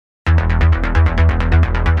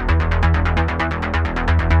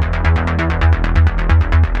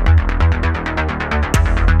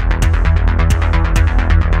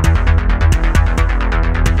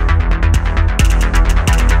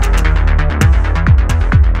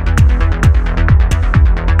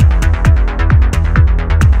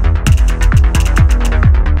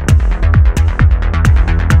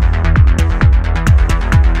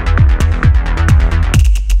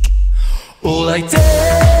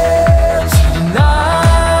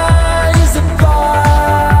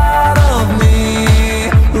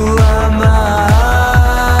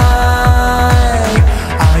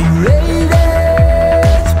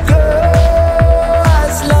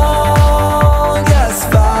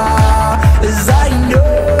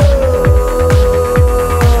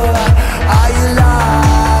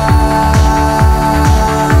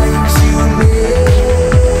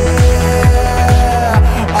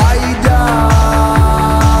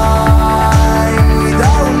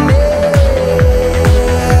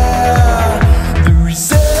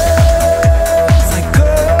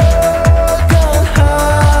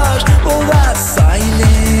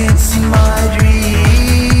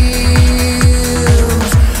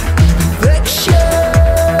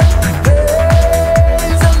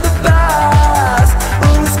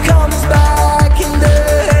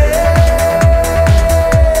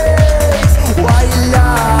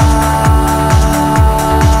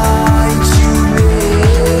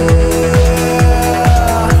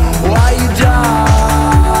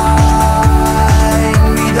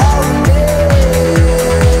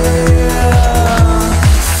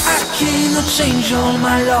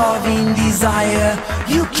desire.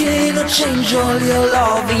 You cannot change all your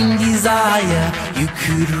love in desire. You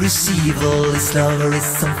could receive all this love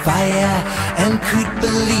is on fire, and could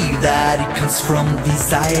believe that it comes from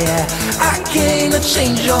desire. I cannot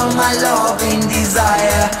change all my love in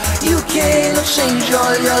desire. You cannot change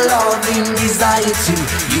all your love in desire too.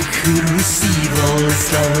 You could receive all this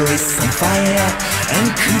love is on fire, and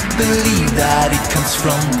could believe that it comes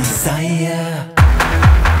from desire.